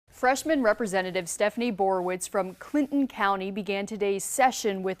Freshman Representative Stephanie Borowicz from Clinton County began today's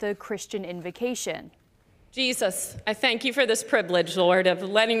session with a Christian invocation. Jesus, I thank you for this privilege, Lord, of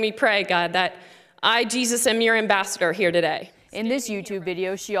letting me pray, God, that I, Jesus, am your ambassador here today. In this YouTube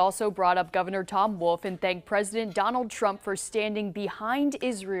video, she also brought up Governor Tom Wolf and thanked President Donald Trump for standing behind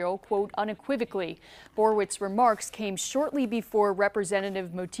Israel, quote, unequivocally. Borowitz's remarks came shortly before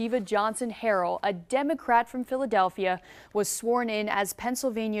Representative Motiva Johnson-Harrell, a Democrat from Philadelphia, was sworn in as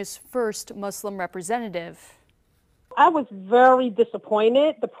Pennsylvania's first Muslim representative. I was very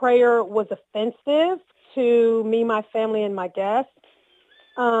disappointed. The prayer was offensive to me, my family, and my guests.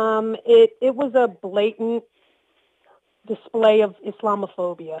 It was a blatant display of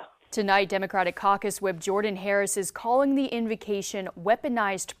Islamophobia. Tonight, Democratic Caucus Whip Jordan Harris is calling the invocation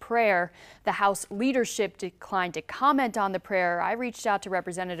weaponized prayer. The House leadership declined to comment on the prayer. I reached out to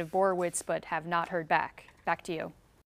Representative Borowicz but have not heard back. Back to you.